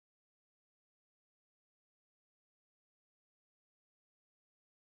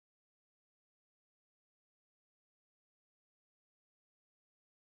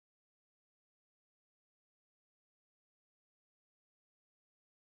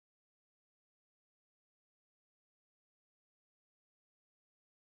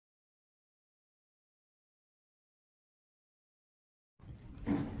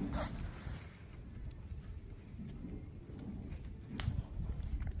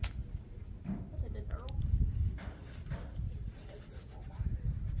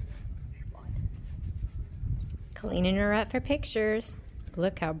Cleaning her up for pictures.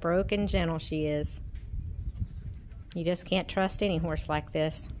 Look how broke and gentle she is. You just can't trust any horse like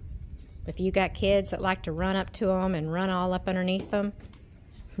this. If you got kids that like to run up to them and run all up underneath them,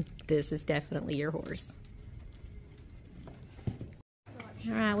 this is definitely your horse.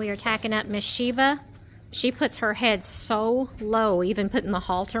 All right, we are tacking up Miss Sheba. She puts her head so low, even putting the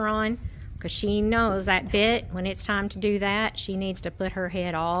halter on, because she knows that bit, when it's time to do that, she needs to put her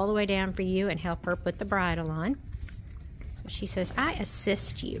head all the way down for you and help her put the bridle on. So she says, I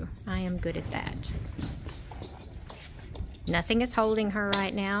assist you. I am good at that. Nothing is holding her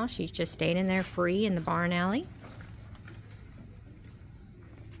right now. She's just standing there free in the barn alley.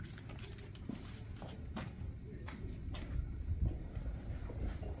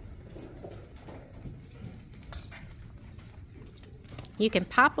 You can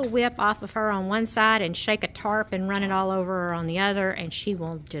pop a whip off of her on one side and shake a tarp and run it all over her on the other, and she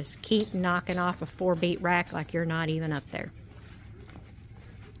will just keep knocking off a 4-beat rack like you're not even up there.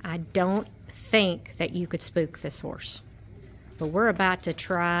 I don't think that you could spook this horse, but we're about to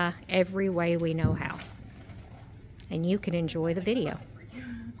try every way we know how, and you can enjoy the video.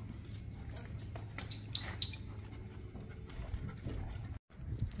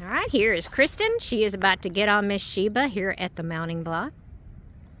 All right, here is Kristen. She is about to get on Miss Sheba here at the mounting block.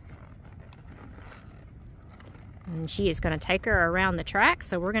 And she is going to take her around the track,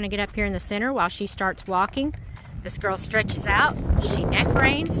 so we're going to get up here in the center while she starts walking. This girl stretches out, she neck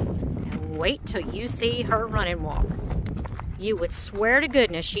reins, and wait till you see her run and walk. You would swear to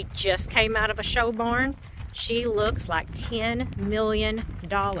goodness she just came out of a show barn. She looks like $10 million.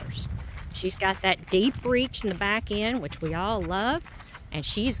 She's got that deep reach in the back end, which we all love, and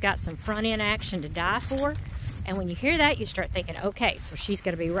she's got some front end action to die for. And when you hear that, you start thinking, okay, so she's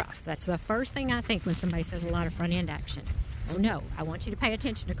going to be rough. That's the first thing I think when somebody says a lot of front end action. Oh no, I want you to pay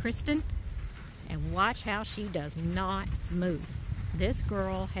attention to Kristen and watch how she does not move. This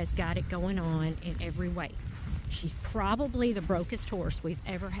girl has got it going on in every way. She's probably the brokest horse we've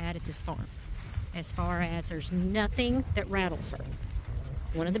ever had at this farm, as far as there's nothing that rattles her.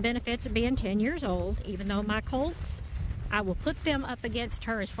 One of the benefits of being 10 years old, even though my colts, I will put them up against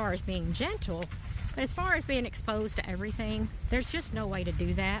her as far as being gentle, but as far as being exposed to everything, there's just no way to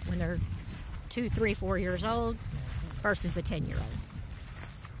do that when they're 2, 3, 4 years old versus a 10-year-old.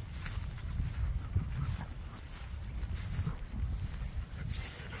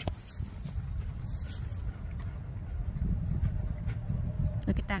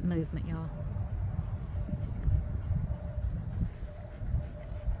 Look at that movement, y'all.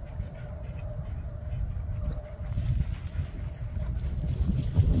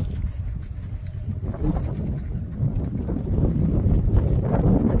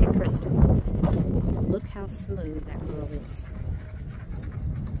 Look at Kristen. Look how smooth that girl is.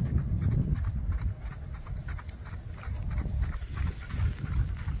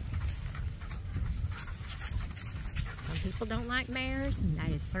 Some people don't like mares, and that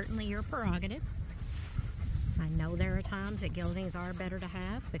is certainly your prerogative. I know there are times that geldings are better to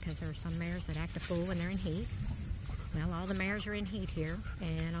have because there are some mares that act a fool when they're in heat. Well, all the mares are in heat here,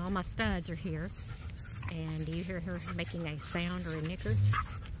 and all my studs are here. And do you hear her making a sound or a nicker?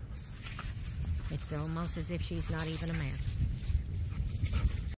 It's almost as if she's not even a mare.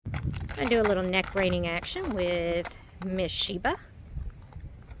 I'm going to do a little neck reining action with Miss Sheba.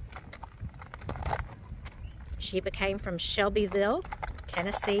 Sheba came from Shelbyville,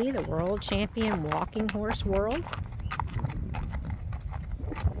 Tennessee, the world champion walking horse world.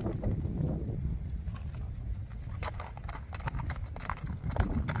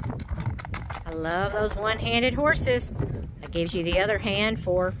 I love those one-handed horses. That gives you the other hand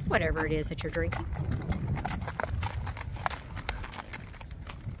for whatever it is that you're drinking.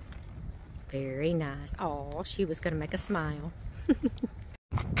 Very nice. Oh, she was going to make a smile.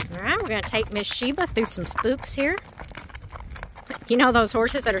 All right, we're going to take Miss Sheba through some spooks here. You know those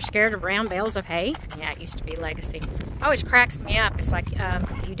horses that are scared of round bales of hay? Yeah, it used to be Legacy. Always cracks me up. It's like,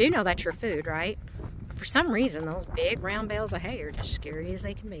 you do know that's your food, right? For some reason, those big round bales of hay are just scary as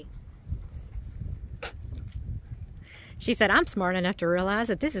they can be. She said, I'm smart enough to realize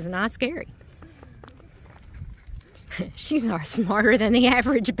that this is not scary. She's smarter than the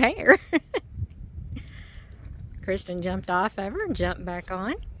average bear. Kristen jumped off of her and jumped back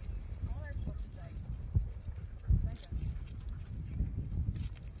on.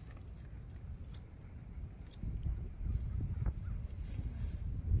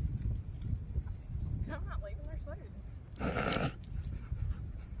 I'm not leaving her food.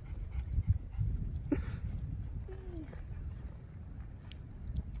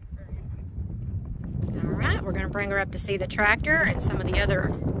 We're going to bring her up to see the tractor and some of the other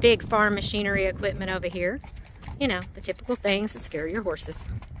big farm machinery equipment over here. You know, the typical things that scare your horses.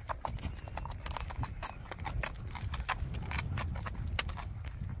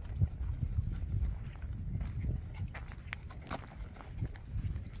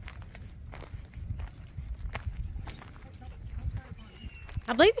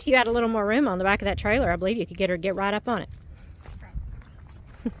 I believe if you had a little more room on the back of that trailer, I believe you could get her to get right up on it.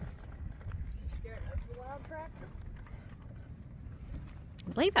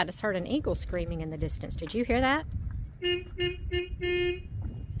 I believe I just heard an eagle screaming in the distance. Did you hear that? Do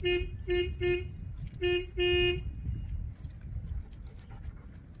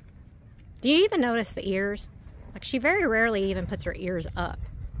you even notice the ears? Like, she very rarely even puts her ears up.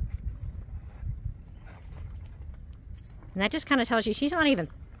 And that just kind of tells you she's not even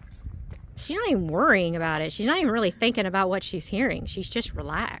worrying about it. She's not even really thinking about what she's hearing. She's just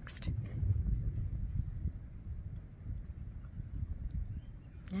relaxed.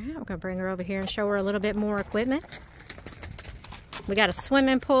 All right, we're gonna bring her over here and show her a little bit more equipment. We got a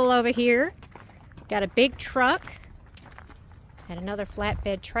swimming pool over here. Got a big truck and another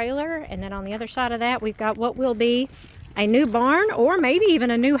flatbed trailer. And then on the other side of that, we've got what will be a new barn or maybe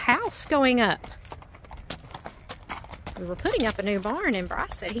even a new house going up. We were putting up a new barn and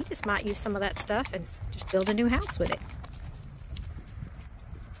Bryce said he just might use some of that stuff and just build a new house with it.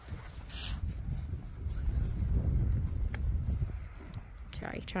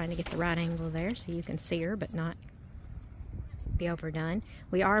 Trying to get the right angle there so you can see her but not be overdone.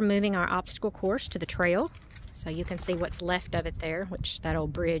 We are moving our obstacle course to the trail so you can see what's left of it there, which that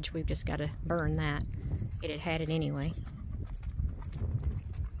old bridge, we've just got to burn that. It had had it anyway.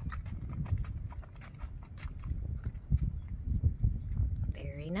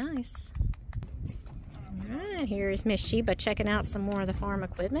 Very nice. All right, here is Miss Sheba checking out some more of the farm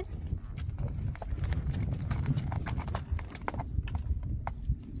equipment.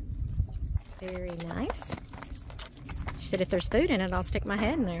 Very nice. She said if there's food in it, I'll stick my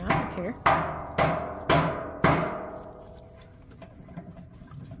head in there. I don't care.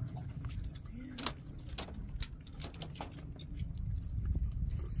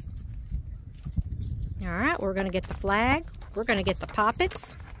 All right, we're going to get the flag. We're going to get the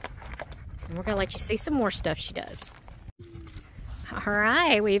poppets. And we're going to let you see some more stuff she does. All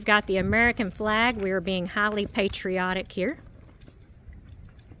right, we've got the American flag. We are being highly patriotic here.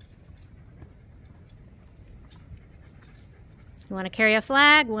 You want to carry a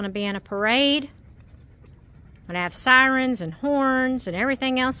flag, want to be in a parade, want to have sirens and horns and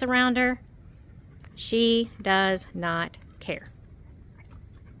everything else around her. She does not care.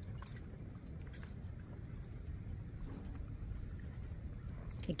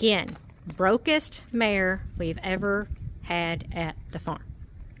 Again, brokest mare we've ever had at the farm.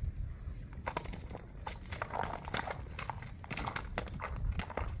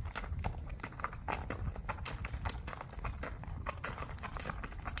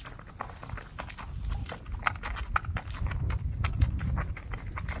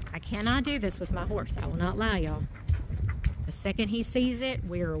 Cannot do this with my horse. I will not lie, y'all. The second he sees it,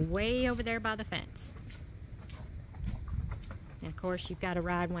 we're way over there by the fence. And of course, you've got to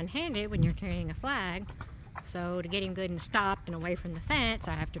ride one-handed when you're carrying a flag. So to get him good and stopped and away from the fence,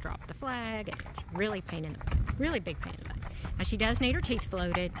 I have to drop the flag. And it's really pain in the butt. Really big pain in the butt. Now she does need her teeth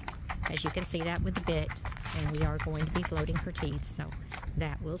floated, as you can see that with the bit. And we are going to be floating her teeth, so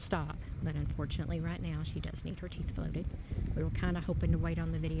that will stop. But unfortunately right now she does need her teeth floated. We were kind of hoping to wait on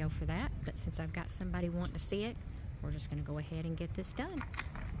the video for that, but since I've got somebody wanting to see it, we're just going to go ahead and get this done.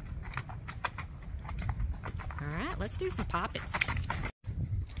 Alright, let's do some poppets.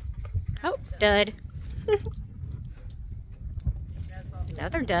 Oh, dud.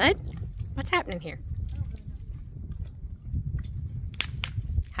 Another dud? What's happening here?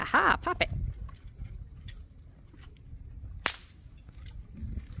 Haha, pop it.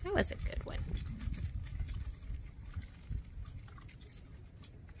 That was a good one.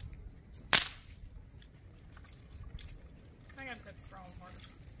 I got that strong part.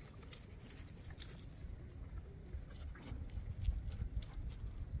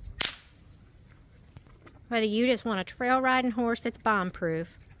 Whether you just want a trail riding horse that's bomb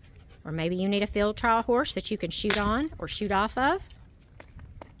proof, or maybe you need a field trial horse that you can shoot on or shoot off of,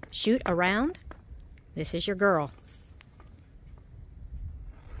 shoot around, this is your girl.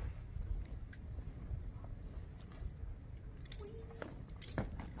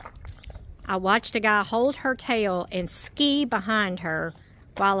 I watched a guy hold her tail and ski behind her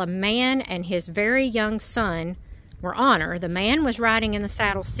while a man and his very young son were on her. The man was riding in the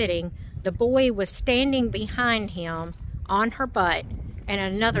saddle sitting. The boy was standing behind him on her butt, and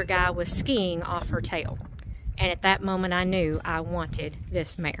another guy was skiing off her tail. And at that moment I knew I wanted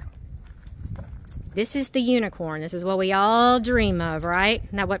this mare. This is the unicorn. This is what we all dream of, right?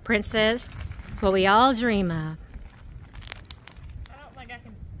 Isn't that what Prince says? It's what we all dream of. I don't think I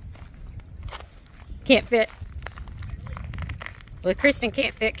can. Can't fit. Well, if Kristen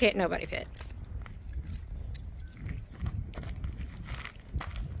can't fit, can't nobody fit.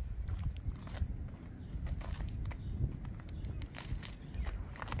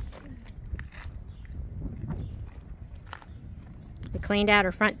 We cleaned out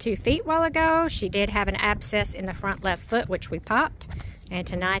her front 2 feet a while ago. She did have an abscess in the front left foot, which we popped. And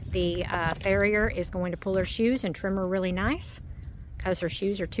tonight the farrier is going to pull her shoes and trim her really nice because her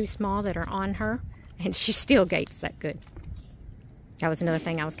shoes are too small that are on her. And she still gaits that good. That was another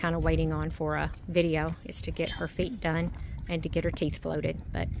thing I was kind of waiting on for a video, is to get her feet done and to get her teeth floated.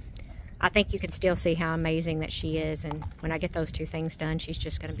 But I think you can still see how amazing that she is. And when I get those 2 things done, she's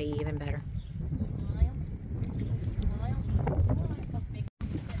just going to be even better.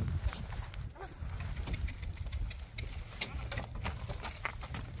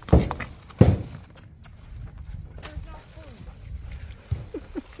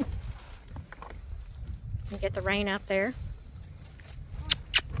 You get the rein up there.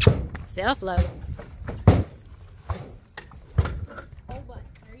 Self-load. Hold on.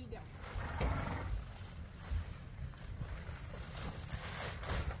 There you go.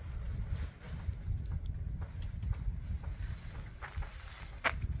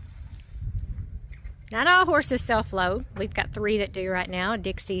 Not all horses self-load. We've got 3 that do right now.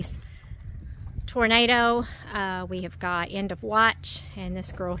 Dixie's Tornado. We have got End of Watch and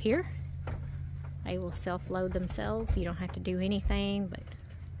this girl here. They will self-load themselves. You don't have to do anything but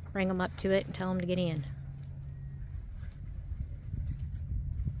bring them up to it and tell them to get in.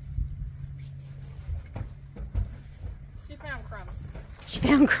 She found crumbs. She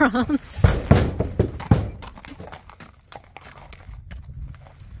found crumbs.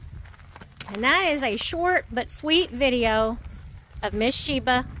 And that is a short but sweet video of Miss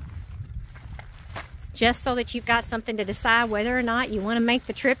Sheba, just so that you've got something to decide whether or not you want to make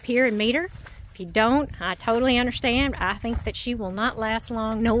the trip here and meet her. If you don't, I totally understand. I think that she will not last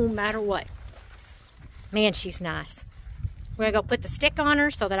long no matter what. Man, she's nice. We're going to go put the stick on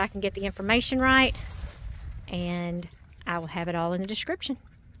her so that I can get the information right. And I will have it all in the description.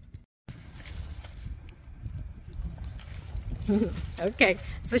 Okay,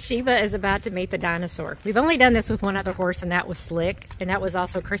 so Sheba is about to meet the dinosaur. We've only done this with one other horse, and that was Slick. And that was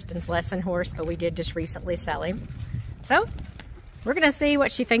also Kristen's lesson horse, but we did just recently sell him. So, we're going to see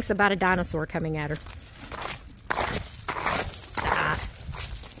what she thinks about a dinosaur coming at her.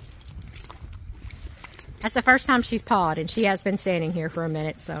 That's the first time she's pawed, and she has been standing here for a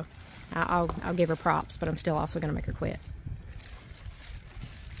minute, so I'll give her props, but I'm still also going to make her quit.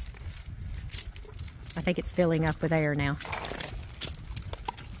 I think it's filling up with air now.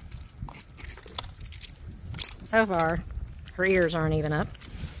 So far, her ears aren't even up.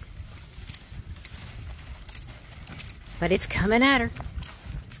 But it's coming at her.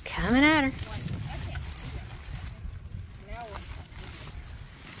 It's coming at her.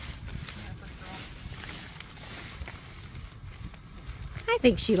 I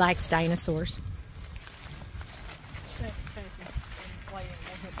think she likes dinosaurs.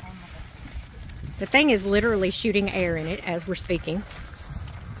 The thing is literally shooting air in it as we're speaking.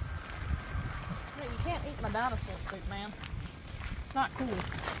 Yeah, you can't eat my dinosaur soup, man. It's not cool.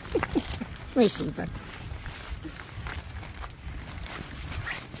 Where's Sheba?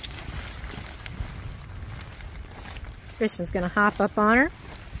 Kristen's going to hop up on her,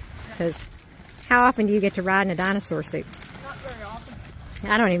 because how often do you get to ride in a dinosaur suit? Not very often.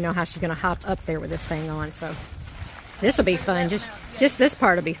 I don't even know how she's going to hop up there with this thing on, so this will be fun. Just this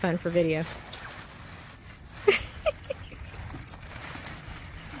part will be fun for video.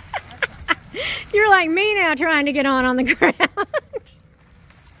 You're like me now, trying to get on the ground.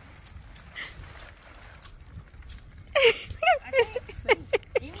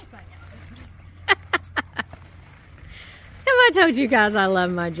 I told you guys I love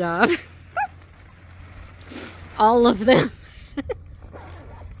my job. All of them. We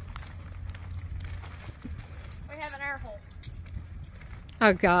have an air hole.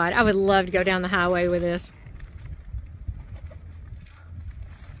 Oh God, I would love to go down the highway with this.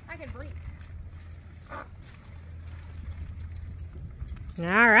 I can breathe. All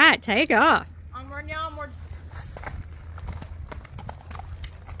right, take off. Onward and onward.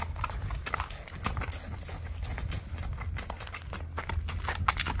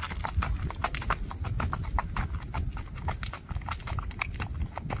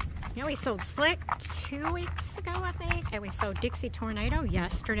 Yeah, we sold Slick 2 weeks ago, I think, and we sold Dixie Tornado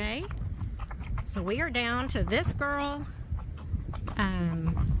yesterday. So we are down to this girl,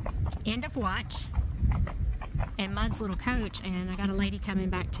 End of Watch. and Mud's little coach, and I got a lady coming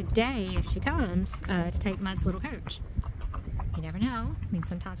back today, if she comes, to take Mud's little coach. You never know. I mean,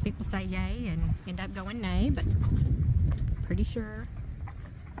 sometimes people say yay and end up going nay, but pretty sure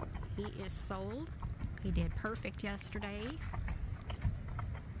he is sold. He did perfect yesterday.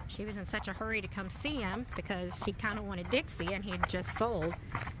 She was in such a hurry to come see him because she kind of wanted Dixie, and he had just sold.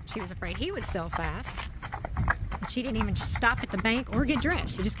 She was afraid he would sell fast. And she didn't even stop at the bank or get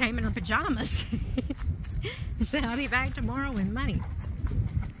dressed. She just came in her pajamas and said, I'll be back tomorrow with money.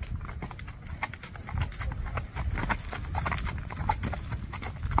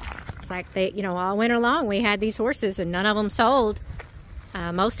 It's like they, you know, all winter long we had these horses and none of them sold.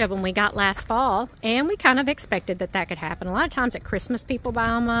 Most of them we got last fall, and we kind of expected that that could happen. A lot of times at Christmas people buy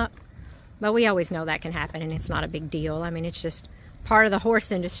them up, but we always know that can happen, and it's not a big deal. I mean, it's just part of the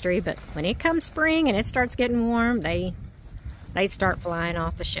horse industry, but when it comes spring and it starts getting warm, they start flying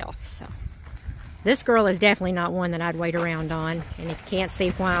off the shelf. So this girl is definitely not one that I'd wait around on, and if you can't see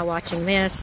why watching this,